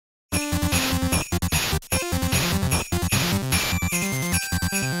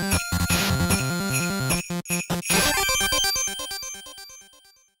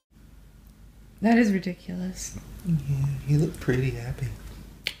That is ridiculous. Yeah, you look pretty happy.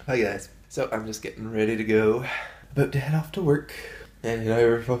 Hi guys. So I'm just getting ready to go. About to head off to work. And I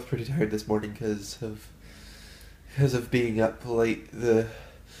were both pretty tired this morning because of being up late. The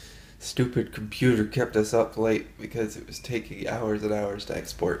stupid computer kept us up late because it was taking hours and hours to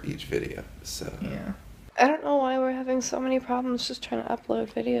export each video. So Yeah. I don't know why we're having so many problems just trying to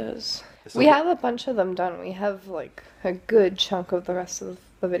upload videos. So We have a bunch of them done. We have like a good chunk of the rest of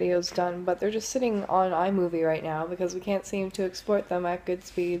the videos done, but they're just sitting on iMovie right now because we can't seem to export them at good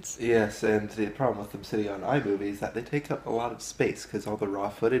speeds. yes, and the problem with them sitting on iMovie is that they take up a lot of space because all the raw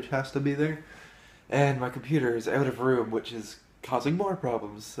footage has to be there. And my computer is out of room, which is causing more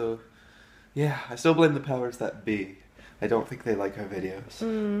problems, so yeah, I still blame the powers that be. I don't think they like our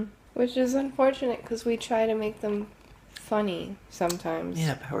videos. Which is unfortunate because we try to make them funny sometimes.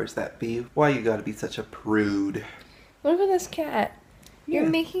 Yeah, powers that be. Why you gotta be such a prude? Look at this cat. You're Yeah.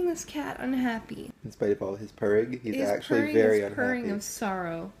 making this cat unhappy. In spite of all his purring, he's His actually purring very is unhappy. purring of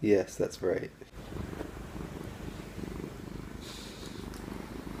sorrow. Yes, that's right.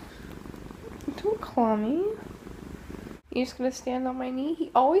 Don't claw me. You're just gonna stand on my knee?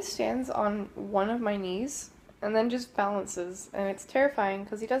 He always stands on one of my knees and then just balances, and it's terrifying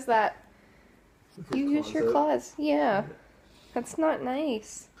because he does that. You use your claws. Yeah. That's not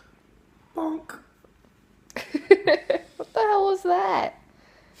nice. Bonk. What the hell was that?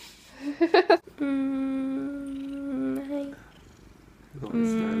 Hi. Oh,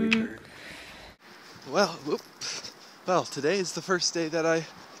 it's gnarly turd. Well, today is the first day that I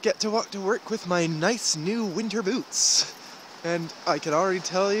get to walk to work with my nice new winter boots. And I can already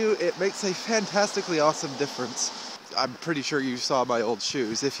tell you, it makes a fantastically awesome difference. I'm pretty sure you saw my old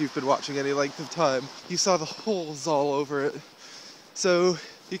shoes. If you've been watching any length of time, you saw the holes all over it. So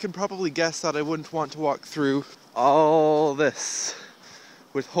you can probably guess that I wouldn't want to walk through all this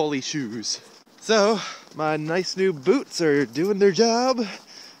with holey shoes. So, my nice new boots are doing their job.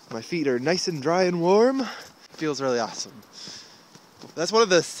 My feet are nice and dry and warm. Feels really awesome. That's one of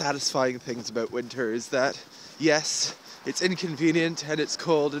the satisfying things about winter is that, yes, it's inconvenient and it's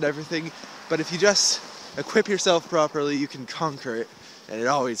cold and everything, but if you just equip yourself properly, you can conquer it, and it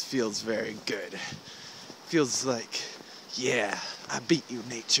always feels very good. Feels like, yeah, I beat you,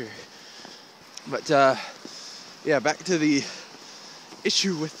 nature. But, yeah, back to the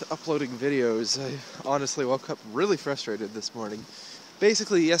issue with uploading videos. I honestly woke up really frustrated this morning.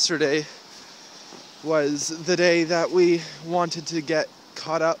 Basically, yesterday was the day that we wanted to get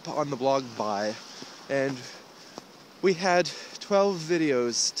caught up on the blog by, and we had 12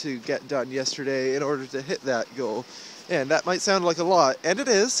 videos to get done yesterday in order to hit that goal. And that might sound like a lot, and it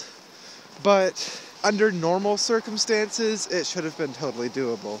is, but under normal circumstances, it should have been totally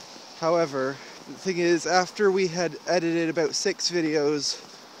doable. However, the thing is, after we had edited about 6 videos,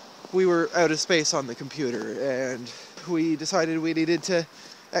 we were out of space on the computer, and we decided we needed to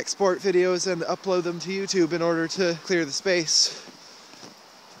export videos and upload them to YouTube in order to clear the space.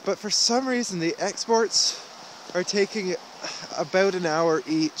 But for some reason, the exports are taking about an hour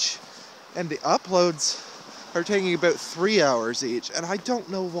each, and the uploads are taking about 3 hours each, and I don't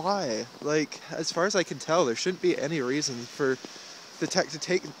know why. Like, as far as I can tell, there shouldn't be any reason for the tech to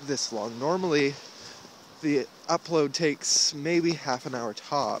take this long. Normally, the upload takes maybe half an hour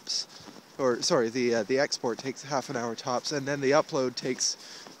tops, or sorry, the export takes half an hour tops, and then the upload takes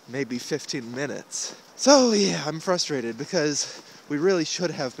maybe 15 minutes. So yeah, I'm frustrated because we really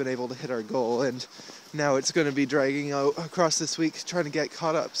should have been able to hit our goal, and now it's going to be dragging out across this week trying to get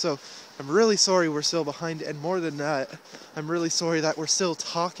caught up. So I'm really sorry we're still behind, and more than that, I'm really sorry that we're still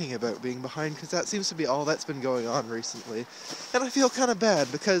talking about being behind, because that seems to be all that's been going on recently. And I feel kind of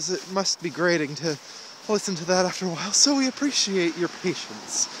bad because it must be grating to listen to that after a while, so we appreciate your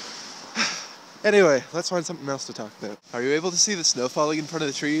patience. Anyway, let's find something else to talk about. Are you able to see the snow falling in front of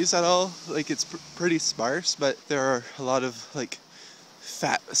the trees at all? Like, it's pretty sparse, but there are a lot of, like,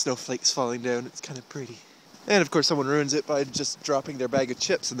 fat snowflakes falling down. It's kind of pretty. And of course someone ruins it by just dropping their bag of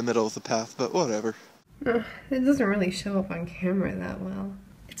chips in the middle of the path, but whatever. It doesn't really show up on camera that well.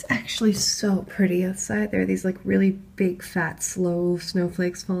 It's actually so pretty outside. There are these like really big, fat, slow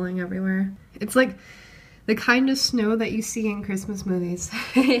snowflakes falling everywhere. It's like the kind of snow that you see in Christmas movies.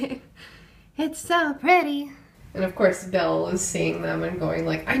 It's so pretty. And of course Belle is seeing them and going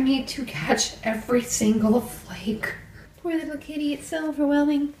like, I need to catch every single flake. Poor little kitty, it's so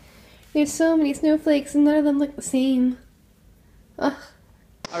overwhelming. There's so many snowflakes and none of them look the same. Ugh.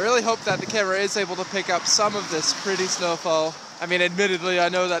 I really hope that the camera is able to pick up some of this pretty snowfall. I mean, admittedly, I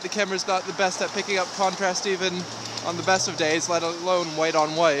know that the camera's not the best at picking up contrast even on the best of days, let alone white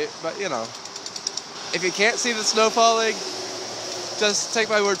on white, but you know. If you can't see the snow falling, just take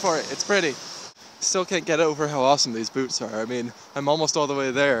my word for it, it's pretty. Still can't get over how awesome these boots are. I mean, I'm almost all the way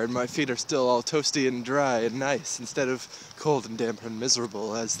there and my feet are still all toasty and dry and nice instead of cold and damp and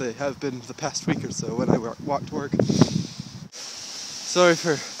miserable as they have been the past week or so when I walked to work. Sorry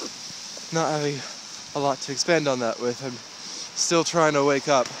for not having a lot to expand on that with. I'm still trying to wake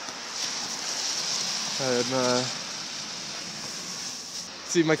up.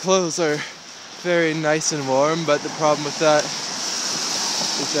 See, my clothes are very nice and warm, but the problem with that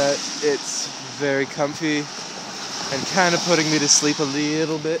is that it's very comfy and kind of putting me to sleep a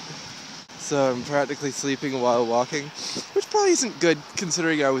little bit. So I'm practically sleeping while walking, which probably isn't good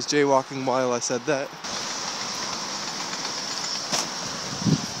considering I was jaywalking while I said that.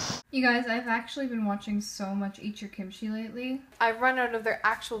 You guys, I've actually been watching so much Eat Your Kimchi lately. I've run out of their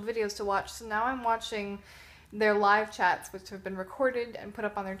actual videos to watch, so now I'm watching their live chats, which have been recorded and put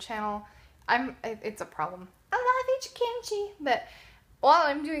up on their channel. It's a problem. I love Eat Your Kimchi, but while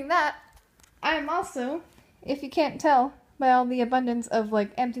I'm doing that, I'm also, if you can't tell by all the abundance of like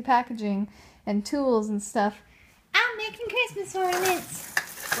empty packaging and tools and stuff, I'm making Christmas ornaments.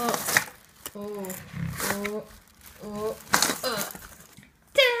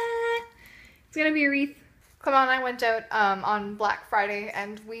 It's gonna be a wreath. Come on, I went out on Black Friday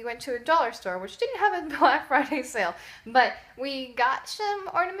and we went to a dollar store, which didn't have a Black Friday sale, but we got some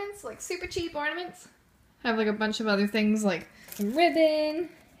ornaments, like super cheap ornaments. I have like a bunch of other things like some ribbon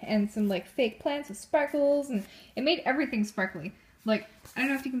and some like fake plants with sparkles, and it made everything sparkly. Like, I don't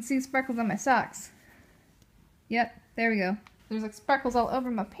know if you can see sparkles on my socks. Yep, there we go. There's like sparkles all over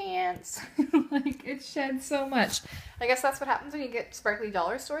my pants. Like, it sheds so much. I guess that's what happens when you get sparkly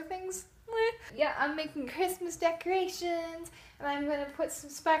dollar store things. Yeah, I'm making Christmas decorations, and I'm gonna put some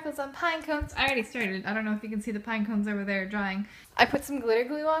sparkles on pine cones. I already started. I don't know if you can see the pine cones over there drying. I put some glitter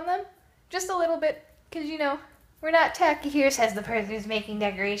glue on them, just a little bit, because you know, we're not tacky here, says the person who's making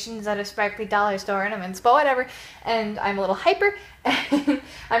decorations out of sparkly dollar store ornaments, but whatever. And I'm a little hyper, and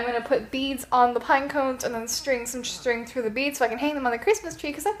I'm gonna put beads on the pine cones and then string some string through the beads so I can hang them on the Christmas tree,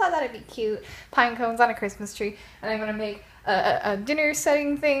 because I thought that'd be cute. Pine cones on a Christmas tree. And I'm gonna make a dinner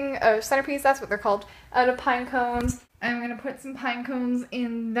setting thing, a centerpiece, that's what they're called, out of pine cones. I'm gonna put some pine cones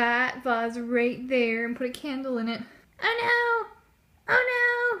in that vase right there and put a candle in it. Oh no!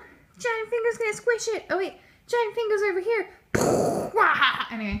 Oh no! Giant Finger's gonna squish it! Oh wait, Giant Finger's over here!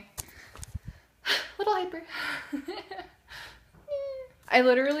 Anyway. Little hyper. I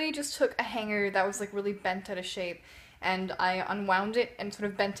literally just took a hanger that was like really bent out of shape and I unwound it and sort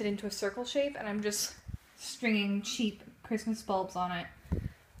of bent it into a circle shape, and I'm just stringing cheap Christmas bulbs on it.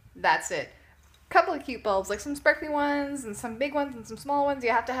 That's it. Couple of cute bulbs, like some sparkly ones and some big ones and some small ones. You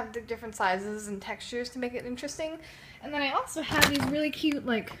have to have the different sizes and textures to make it interesting. And then I also have these really cute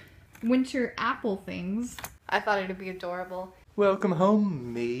like winter apple things. I thought it'd be adorable. Welcome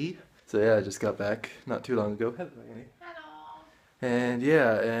home, me. So yeah, I just got back not too long ago. Hello, Annie. Hello. And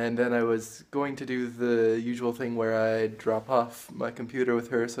yeah, and then I was going to do the usual thing where I drop off my computer with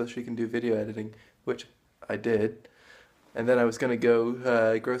her so she can do video editing, which I did. And then I was going to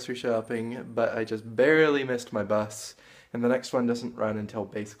go grocery shopping, but I just barely missed my bus. And the next one doesn't run until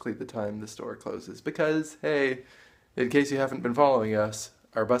basically the time the store closes. Because, hey, in case you haven't been following us,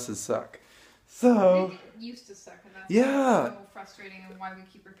 our buses suck. So... It used to suck, and that's so frustrating and why we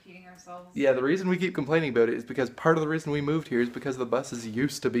keep repeating ourselves. Yeah, the reason we keep complaining about it is because part of the reason we moved here is because the buses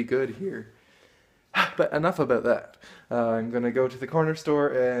used to be good here. But enough about that. I'm going to go to the corner store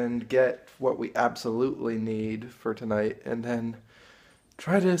and get what we absolutely need for tonight, and then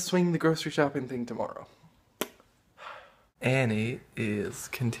try to swing the grocery shopping thing tomorrow. Annie is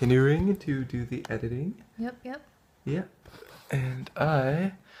continuing to do the editing. Yep. Yeah. And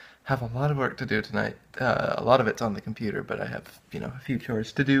I have a lot of work to do tonight. A lot of it's on the computer, but I have, a few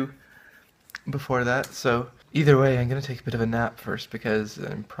chores to do before that, so either way, I'm going to take a bit of a nap first because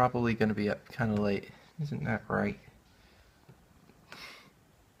I'm probably going to be up kind of late. Isn't that right?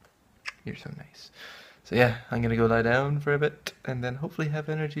 You're so nice. So yeah, I'm going to go lie down for a bit and then hopefully have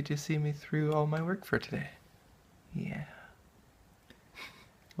energy to see me through all my work for today. Yeah.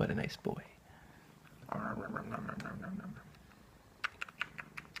 What a nice boy.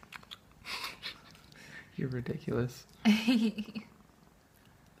 You're ridiculous.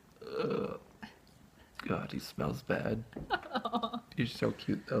 God, he smells bad. You're so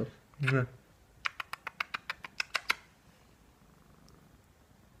cute, though.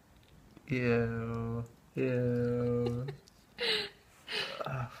 Ew. Ew.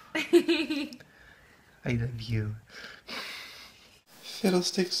 I love you.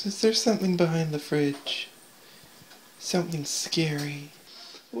 Fiddlesticks, is there something behind the fridge? Something scary.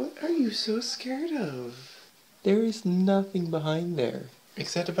 What are you so scared of? There is nothing behind there.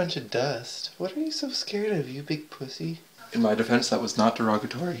 Except a bunch of dust. What are you so scared of, you big pussy? In my defense, that was not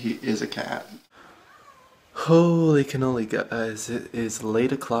derogatory. He is a cat. Holy cannoli, guys. It is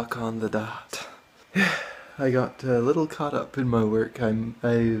late o'clock on the dot. I got a little caught up in my work.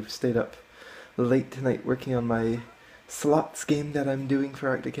 I've stayed up late tonight working on my slots game that I'm doing for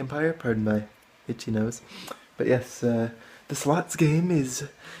Arctic Empire. Pardon my itchy nose. But yes, the slots game is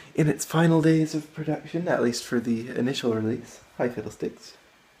in its final days of production, at least for the initial release. Hi, Fiddlesticks.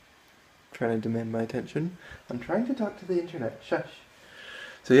 Trying to demand my attention. I'm trying to talk to the internet. Shush.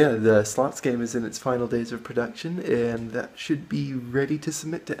 So yeah, the slots game is in its final days of production, and that should be ready to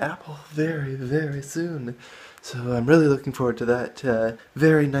submit to Apple very, very soon. So I'm really looking forward to that.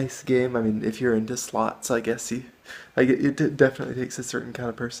 Very nice game. I mean, if you're into slots, I guess it definitely takes a certain kind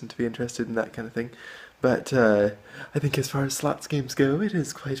of person to be interested in that kind of thing. But I think as far as slots games go, it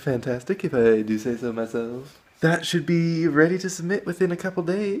is quite fantastic, if I do say so myself. That should be ready to submit within a couple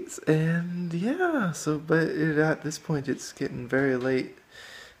days, and yeah, so, but at this point it's getting very late,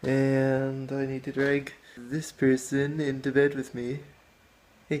 and I need to drag this person into bed with me.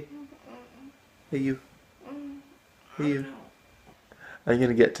 Hey. Hey you. Hey you. I'm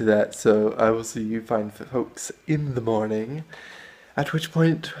gonna get to that, so I will see you fine folks in the morning. At which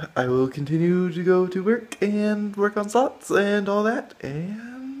point I will continue to go to work and work on slots and all that,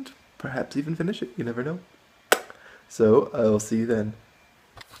 and perhaps even finish it, you never know. So, I'll see you then.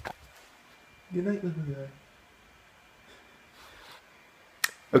 Good night, little guy.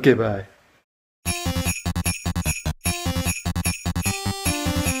 Okay, bye.